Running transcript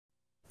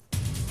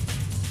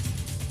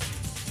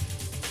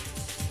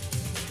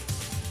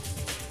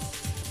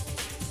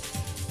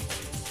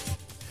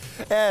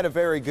And a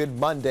very good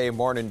Monday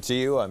morning to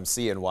you. I'm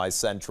CNY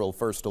Central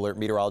First Alert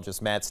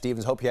Meteorologist Matt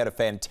Stevens. Hope you had a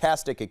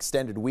fantastic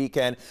extended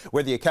weekend,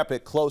 whether you kept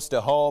it close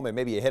to home and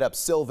maybe you hit up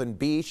Sylvan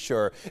Beach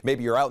or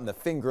maybe you're out in the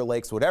Finger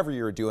Lakes. Whatever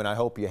you're doing, I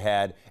hope you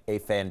had a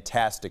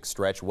fantastic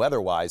stretch.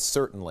 Weather-wise,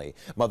 certainly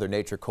Mother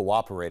Nature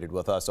cooperated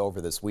with us over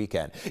this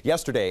weekend.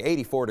 Yesterday,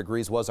 84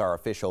 degrees was our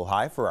official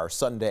high for our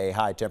Sunday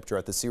high temperature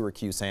at the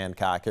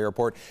Syracuse-Hancock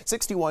Airport.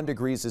 61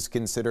 degrees is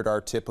considered our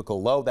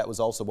typical low. That was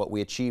also what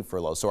we achieved for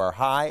low. So our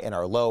high and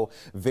our low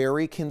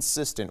very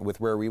consistent with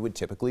where we would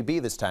typically be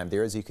this time.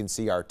 There, as you can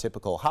see, our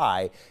typical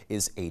high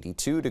is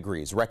 82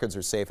 degrees. Records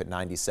are safe at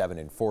 97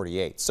 and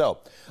 48. So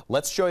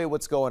let's show you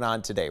what's going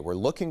on today. We're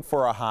looking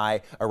for a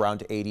high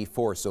around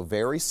 84, so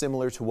very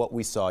similar to what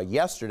we saw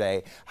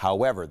yesterday.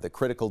 However, the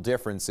critical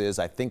difference is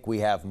I think we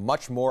have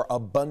much more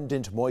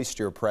abundant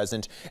moisture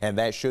present, and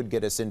that should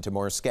get us into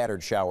more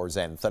scattered showers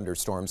and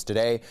thunderstorms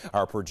today.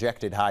 Our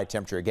projected high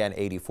temperature, again,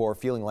 84,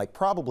 feeling like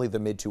probably the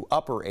mid to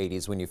upper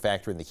 80s when you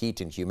factor in the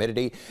heat and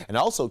humidity. And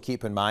also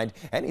keep in mind,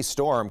 any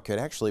storm could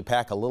actually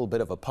pack a little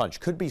bit of a punch,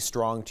 could be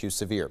strong to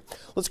severe.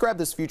 Let's grab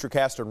this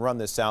futurecast and run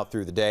this out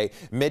through the day.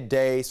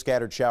 Midday,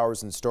 scattered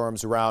showers and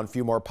storms around, a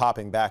few more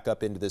popping back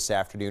up into this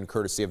afternoon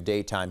courtesy of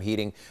daytime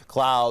heating.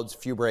 Clouds,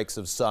 few breaks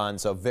of sun,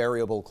 so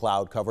variable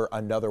cloud cover,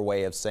 another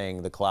way of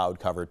saying the cloud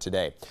cover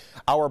today.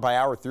 Hour by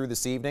hour through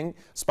this evening,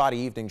 spotty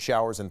evening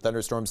showers and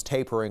thunderstorms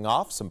tapering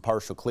off, some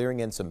partial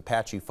clearing and some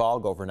patchy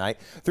fog overnight.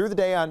 Through the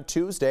day on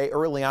Tuesday,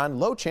 early on,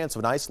 low chance of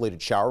an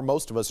isolated shower,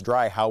 most of us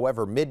dry.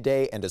 However,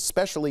 midday and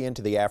especially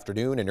into the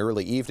afternoon and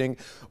early evening,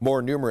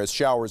 more numerous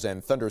showers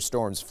and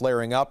thunderstorms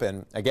flaring up.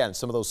 And again,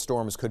 some of those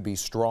storms could be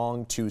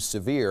strong to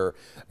severe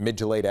mid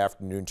to late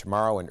afternoon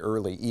tomorrow and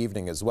early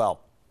evening as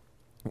well.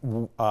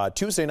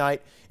 Tuesday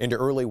night into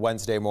early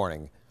Wednesday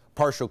morning.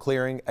 Partial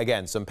clearing,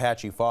 again, some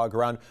patchy fog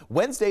around.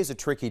 Wednesday's a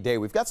tricky day.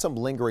 We've got some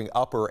lingering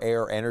upper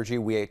air energy.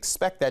 We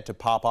expect that to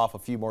pop off a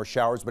few more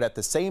showers, but at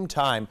the same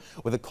time,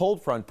 with a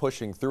cold front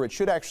pushing through, it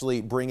should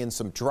actually bring in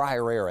some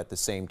drier air at the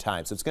same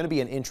time. So it's going to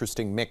be an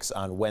interesting mix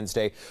on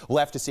Wednesday. We'll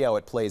have to see how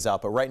it plays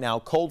out, but right now,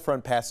 cold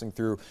front passing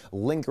through,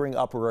 lingering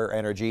upper air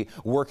energy,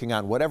 working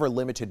on whatever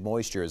limited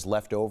moisture is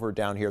left over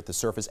down here at the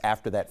surface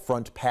after that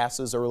front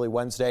passes early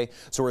Wednesday.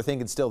 So we're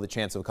thinking still the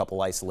chance of a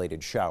couple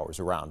isolated showers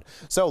around.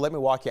 So let me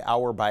walk you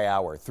hour by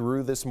hour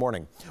through this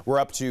morning. We're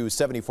up to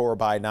 74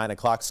 by 9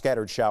 o'clock,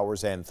 scattered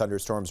showers and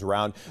thunderstorms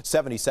around.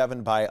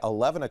 77 by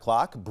 11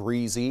 o'clock,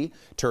 breezy,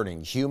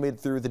 turning humid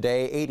through the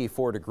day.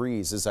 84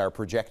 degrees is our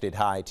projected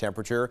high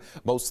temperature.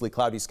 Mostly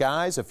cloudy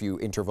skies, a few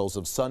intervals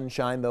of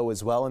sunshine though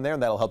as well in there,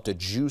 and that'll help to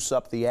juice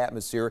up the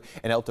atmosphere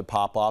and help to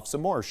pop off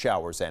some more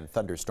showers and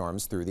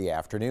thunderstorms through the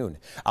afternoon.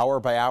 Hour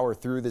by hour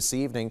through this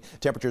evening,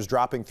 temperatures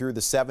dropping through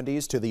the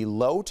 70s to the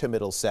low to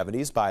middle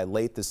 70s by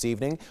late this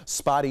evening.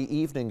 Spotty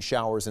evening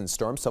showers and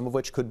storms, some of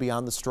which could be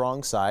on the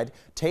strong side,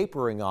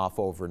 tapering off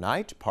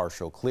overnight,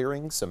 partial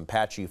clearing, some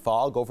patchy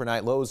fog,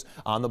 overnight lows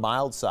on the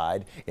mild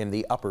side in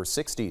the upper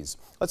 60s.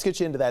 Let's get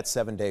you into that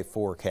 7-day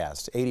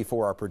forecast.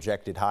 84 our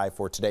projected high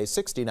for today,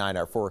 69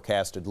 our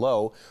forecasted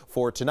low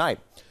for tonight.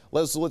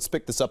 Let's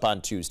pick this up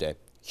on Tuesday.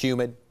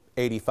 Humid,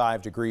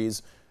 85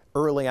 degrees.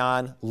 Early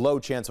on, low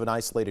chance of an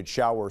isolated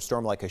shower or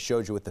storm like I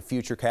showed you with the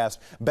futurecast.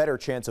 Better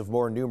chance of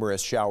more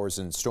numerous showers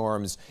and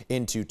storms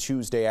into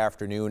Tuesday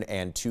afternoon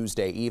and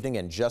Tuesday evening.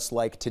 And just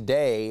like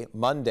today,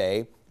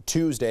 Monday,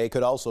 Tuesday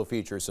could also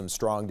feature some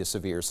strong to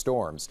severe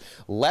storms.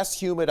 Less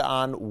humid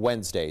on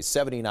Wednesday.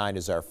 79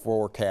 is our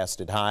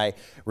forecasted high.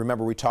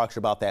 Remember, we talked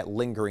about that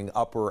lingering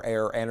upper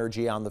air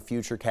energy on the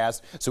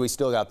futurecast, so we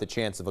still got the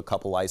chance of a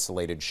couple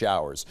isolated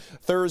showers.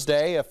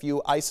 Thursday, a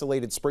few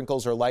isolated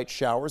sprinkles or light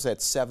showers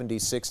at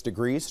 76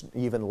 degrees,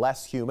 even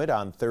less humid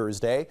on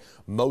Thursday.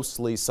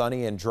 Mostly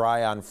sunny and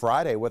dry on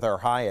Friday with our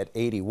high at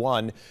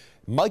 81.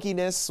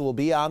 Mugginess will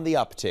be on the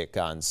uptick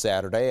on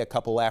Saturday. A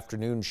couple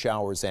afternoon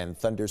showers and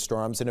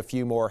thunderstorms and a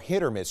few more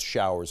hit or miss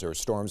showers or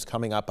storms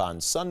coming up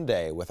on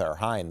Sunday with our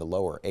high in the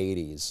lower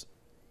 80s.